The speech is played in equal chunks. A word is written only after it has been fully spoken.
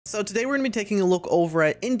So today we're going to be taking a look over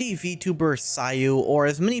at indie VTuber sᴏᴄ, or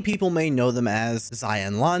as many people may know them as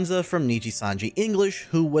ʟɪᴜ from Nijisanji English,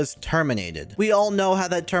 who was terminated. We all know how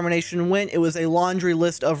that termination went. It was a laundry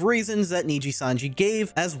list of reasons that Nijisanji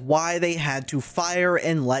gave as why they had to fire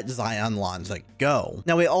and let ʟɪᴜ go.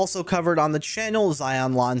 Now we also covered on the channel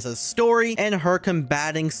ʟɪᴜ's story and her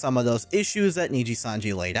combating some of those issues that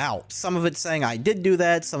Nijisanji laid out. Some of it saying I did do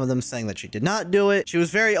that, some of them saying that she did not do it. She was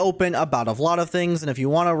very open about a lot of things, and if you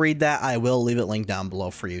want to read that, I will leave it linked down below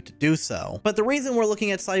for you to do so. But the reason we're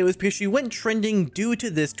looking at sᴏᴄ is because she went trending due to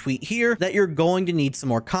this tweet here that you're going to need some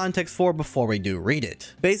more context for before we do read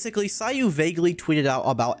it. Basically, sᴏᴄ vaguely tweeted out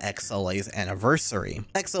about XLA's anniversary.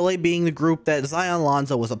 XLA being the group that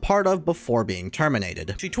ʟɪᴜ was a part of before being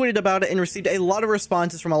terminated. She tweeted about it and received a lot of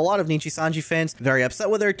responses from a lot of Nijisanji fans, very upset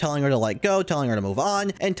with her, telling her to let go, telling her to move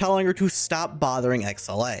on, and telling her to stop bothering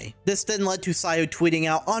XLA. This then led to sᴏᴄ tweeting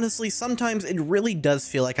out, honestly, sometimes it really does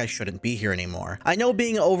feel like I shouldn't be here anymore. I know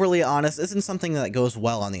being overly honest isn't something that goes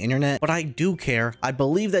well on the internet, but I do care. I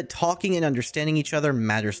believe that talking and understanding each other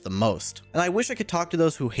matters the most. And I wish I could talk to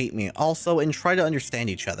those who hate me also and try to understand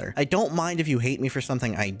each other. I don't mind if you hate me for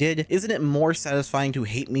something I did. Isn't it more satisfying to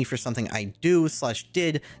hate me for something I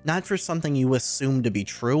do/did, not for something you assume to be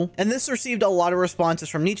true? And this received a lot of responses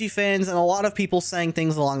from Niji fans and a lot of people saying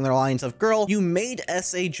things along their lines of, girl, you made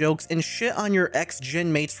SA jokes and shit on your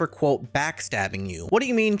ex-gen mates for quote backstabbing you. What do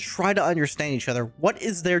you mean try to understand each other? What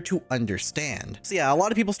is there to understand? So yeah, a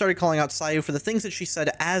lot of people started calling out sᴏᴄ for the things that she said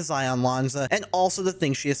as ʟɪᴜ and also the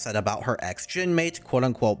things she has said about her ex-gen mates, quote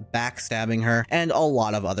unquote backstabbing her, and a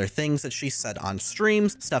lot of other things that she said on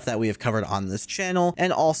streams, stuff that we have covered on this channel,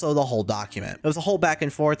 and also the whole document. It was a whole back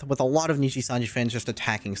and forth with a lot of Nijisanji fans just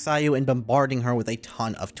attacking sᴏᴄ and bombarding her with a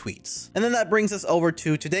ton of tweets. And then that brings us over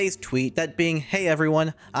to today's tweet, that being, hey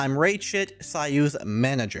everyone, I'm ʟɪᴜ, sᴏᴄ's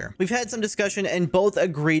manager. We've had some discussion and both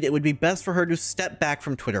agreed it would be best for her to step back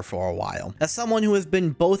from Twitter for a while. As someone who has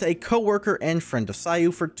been both a co-worker and friend of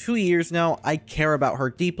sᴏᴄ for 2 years now, I care about her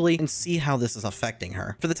deeply and see how this is affecting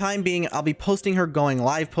her. For the time being, I'll be posting her going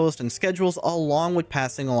live posts and schedules along with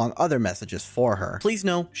passing along other messages for her. Please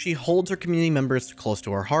know, she holds her community members close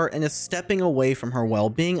to her heart and is stepping away from her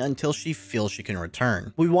well-being until she feels she can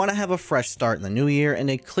return. We want to have a fresh start in the new year, and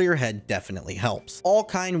a clear head definitely helps. All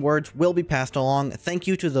kind words will be passed along. Thank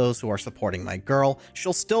you to those who are supporting my girl.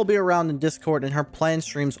 She'll still be around in Discord and her planned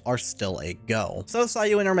streams are still a go. So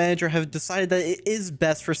sᴏᴄ and her manager have decided that it is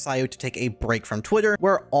best for sᴏᴄ to take a break from Twitter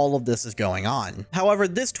where all of this is going on. However,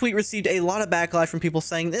 this tweet received a lot of backlash from people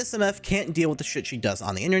saying this MF can't deal with the shit she does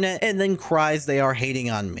on the internet and then cries they are hating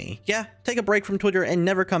on me. Yeah, take a break from Twitter and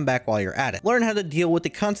never come back while you're at it. Learn how to deal with the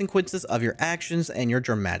consequences of your actions and your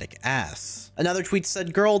dramatic ass. Another tweet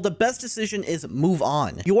said, girl, the best decision is move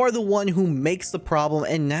on. You are the one who makes the problem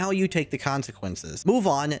and now you take the consequences. Move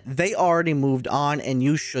on. They already moved on and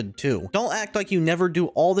you should too. Don't act like you never do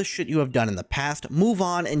all the shit you have done in the past. Move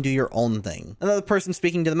on and do your own thing. Another person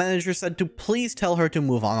speaking to the manager said to please tell her to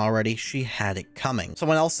move on already. She had it coming.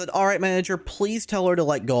 Someone else said, all right, manager, please tell her to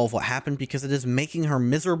let go of what happened because it is making her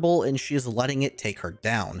miserable and she is letting it take her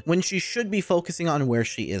down when she should be focusing on where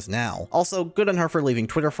she is now. Also, good on her for leaving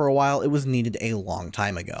Twitter for a while. It was needed a long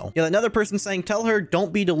time ago. Yet another person saying, tell her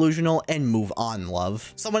don't be delusional and move on,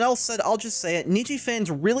 love. Someone else said, I'll just say it, Niji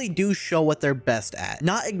fans really do show what they're best at,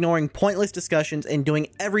 not ignoring pointless discussions and doing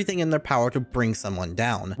everything in their power to bring someone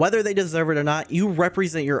down. Whether they deserve it or not, you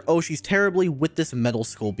represent your Oshis terribly with this middle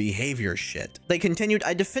school behavior shit. They continued,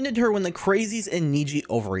 I defended her when the crazies and Niji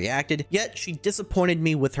overreacted, yet she disappointed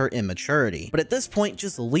me with her immaturity. But at this point,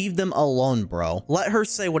 just leave them alone, bro. Let her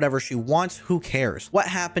say whatever she wants, who cares? What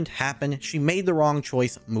happened, happened. She made the wrong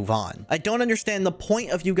choice, move on. I don't understand the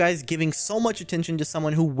point of you guys giving so much attention to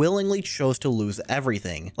someone who willingly chose to lose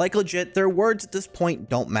everything. Like legit, their words at this point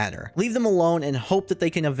don't matter. Leave them alone and hope that they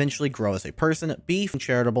can eventually grow as a person, be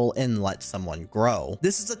charitable, and let someone grow.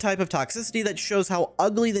 This is a type of toxicity that shows how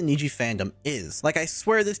ugly the Niji fandom is. Like, I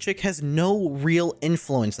swear this chick has no real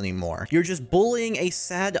influence anymore. You're just bullying a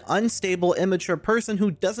sad, unstable, immature person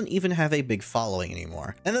who doesn't even have a big following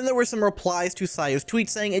anymore. And then there were some replies to sᴏᴄ's tweet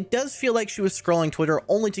saying it does feel like she was scrolling Twitter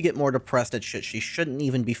only to get more depressed at shit she shouldn't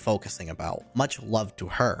even be focusing about. Much love to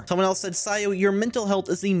her. Someone else said, sᴏᴄ, your mental health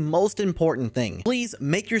is the most important thing. Please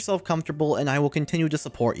make yourself comfortable and I will continue to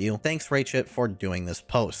support you. Thanks, ʟɪᴜ, for doing this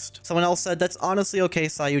post. Someone else said, that's honestly okay,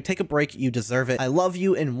 sᴏᴄ. Take a break. You deserve it. I love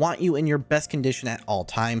you and want you in your best condition at all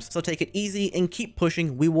times. So take it easy and keep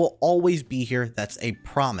pushing. We will always be here. That's a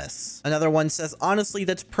promise. Another one says, honestly,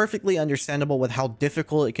 that's perfectly understandable with how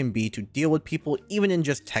difficult it can be to deal with people even in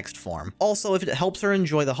just text form. Also, if it helps her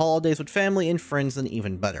enjoy the holidays with family and friends, then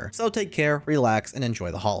even better. So take care, relax, and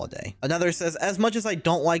enjoy the holiday. Another says, because as much as I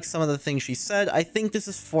don't like some of the things she said, I think this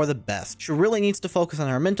is for the best. She really needs to focus on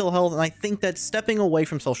her mental health, and I think that stepping away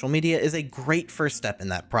from social media is a great first step in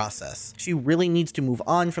that process. She really needs to move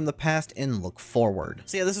on from the past and look forward.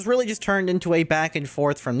 So yeah, this has really just turned into a back and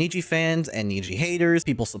forth from Niji fans and Niji haters,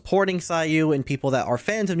 people supporting sᴏᴄ and people that are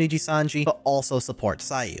fans of Nijisanji but also support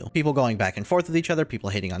sᴏᴄ. People going back and forth with each other, people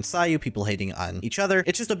hating on sᴏᴄ, people hating on each other.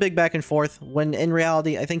 It's just a big back and forth, when in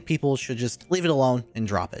reality, I think people should just leave it alone and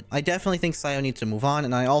drop it. I definitely think sᴏᴄ needs to move on,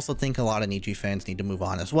 and I also think a lot of Niji fans need to move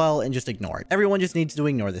on as well and just ignore it. Everyone just needs to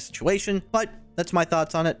ignore this situation, but that's my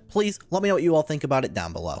thoughts on it. Please let me know what you all think about it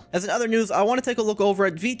down below. As in other news, I want to take a look over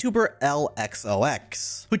at VTuber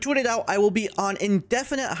ʟɪᴜs, who tweeted out, "I will be on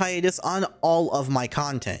indefinite hiatus on all of my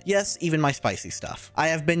content. Yes, even my spicy stuff. I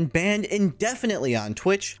have been banned indefinitely on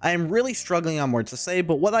Twitch. I am really struggling on words to say,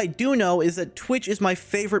 but what I do know is that Twitch is my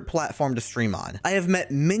favorite platform to stream on. I have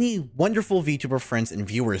met many wonderful VTuber friends and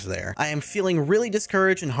viewers there. I am feeling really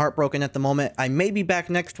discouraged and heartbroken at the moment. I may be back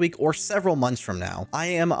next week or several months from now. I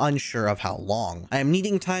am unsure of how long. I am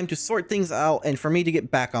needing time to sort things out and for me to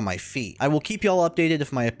get back on my feet. I will keep y'all updated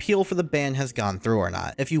if my appeal for the ban has gone through or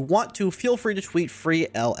not. If you want to, feel free to tweet free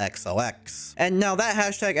ʟɪᴜs. And now that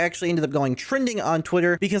hashtag actually ended up going trending on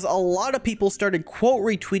Twitter because a lot of people started quote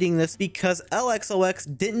retweeting this because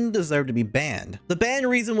ʟɪᴜs didn't deserve to be banned. The ban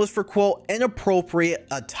reason was for quote inappropriate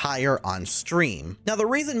attire on stream. Now the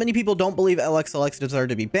reason many people don't believe ʟɪᴜs deserve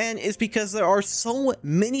to be banned is because there are so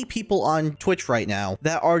many people on Twitch right now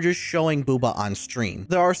that are just showing booba on stream.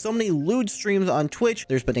 There are so many lewd streams on Twitch,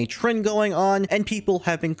 there's been a trend going on, and people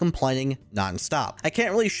have been complaining non-stop. I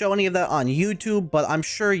can't really show any of that on YouTube, but I'm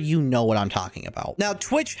sure you know what I'm talking about. Now,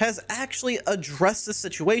 Twitch has actually addressed the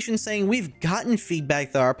situation, saying we've gotten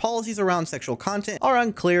feedback that our policies around sexual content are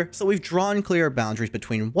unclear, so we've drawn clear boundaries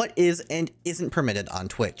between what is and isn't permitted on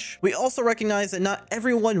Twitch. We also recognize that not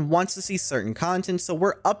everyone wants to see certain content, so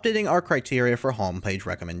we're updating our criteria for homepage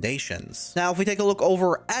recommendations. Now, if we take a look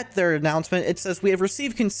over at their announcement, it says, "We have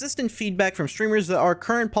received consistent feedback from streamers that our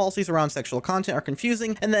current policies around sexual content are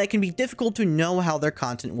confusing and that it can be difficult to know how their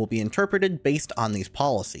content will be interpreted based on these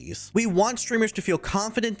policies. We want streamers to feel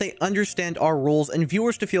confident they understand our rules and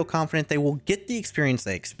viewers to feel confident they will get the experience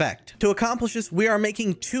they expect. To accomplish this, we are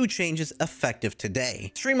making 2 changes effective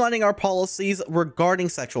today: streamlining our policies regarding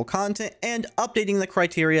sexual content and updating the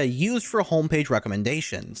criteria used for homepage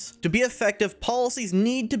recommendations. To be effective, policies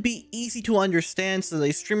need to be easy to understand so that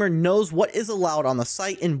a streamer knows what is allowed on the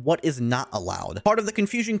site and what is not allowed. Part of the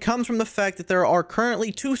confusion comes from the fact that there are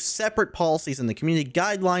currently 2 separate policies in the community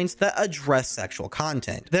guidelines that address sexual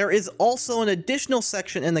content. There is also an additional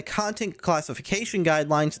section in the content classification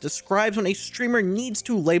guidelines that describes when a streamer needs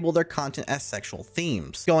to label their content as sexual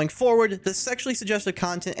themes. Going forward, the sexually suggestive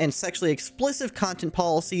content and sexually explicit content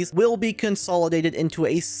policies will be consolidated into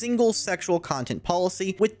a single sexual content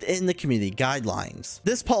policy within the community guidelines.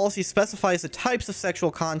 This policy specifies the types of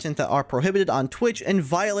sexual content that are prohibited on Twitch, and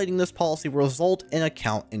violating this policy will result in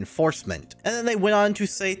account enforcement." And then they went on to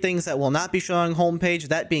say things that will not be shown on homepage,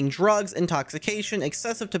 that being drugs, intoxication,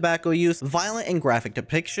 excessive tobacco use, violent and graphic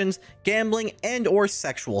depictions, gambling, and or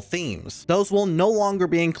sexual themes. Those will no longer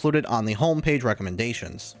be included on the homepage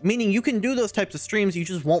recommendations. Meaning you can do those types of streams, you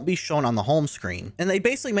just won't be shown on the home screen. And they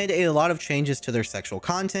basically made a lot of changes to their sexual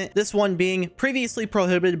content, this one being previously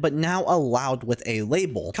prohibited but now allowed with a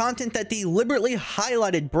label. Content that deliberately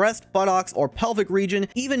highlighted breast, buttocks, or pelvic region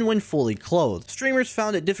even when fully clothed. Streamers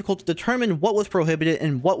found it difficult to determine what was prohibited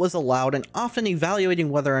and what was allowed, and often evaluating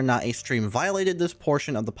whether or not a stream violated this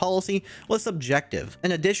portion of the policy was subjective.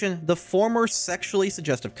 In addition, the former sexually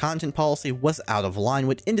suggestive content policy was out of line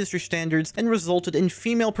with industry standards and resulted in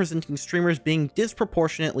female presenting streamers being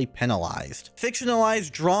disproportionately penalized.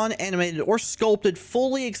 Fictionalized, drawn, animated, or sculpted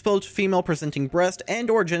fully exposed female presenting breast and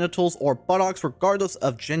or genitals or buttocks regardless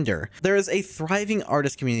of gender. There is a thriving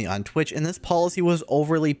artist community on Twitch, and this policy was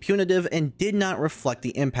overly punitive and did not reflect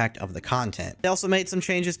the impact of the content. They also made some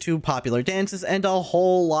changes to popular dances and a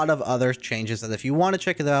whole lot of other changes that if you want to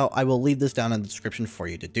check it out, I will leave this down in the description for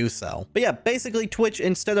you to do so. But yeah, basically Twitch,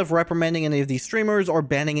 instead of reprimanding any of these streamers or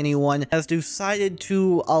banning anyone, has decided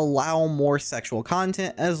to allow more sexual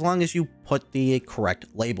content as long as you put the correct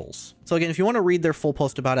labels. So again, if you want to read their full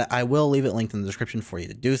post about it, I will leave it linked in the description for you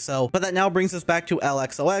to do so. But that now brings us back to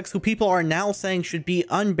ʟɪᴜs, who people are now saying should be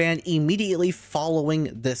unbanned immediately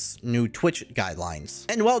following this new Twitch guidelines.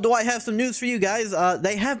 And well, do I have some news for you guys?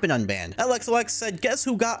 They have been unbanned. ʟɪᴜs said, "Guess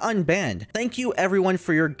who got unbanned? Thank you everyone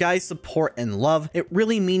for your guys' support and love. It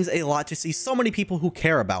really means a lot to see so many people who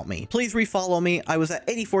care about me. Please refollow me. I was at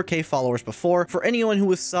 84k followers before. For anyone who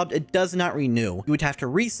was subbed, it does not renew. You would have to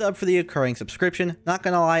resub for the occurring subscription. Not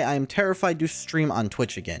gonna lie, I am terrible terrified to stream on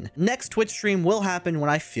Twitch again. Next Twitch stream will happen when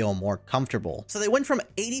I feel more comfortable. So they went from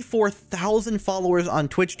 84,000 followers on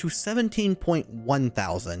Twitch to 17.1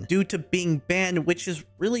 thousand due to being banned, which is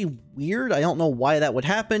really weird. I don't know why that would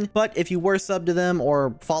happen, but if you were subbed to them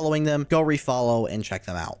or following them, go refollow and check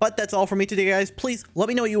them out. But that's all for me today, guys. Please let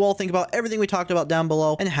me know what you all think about everything we talked about down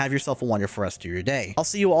below, and have yourself a wonderful rest of your day. I'll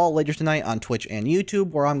see you all later tonight on Twitch and YouTube,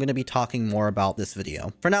 where I'm going to be talking more about this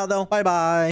video. For now, though, bye bye.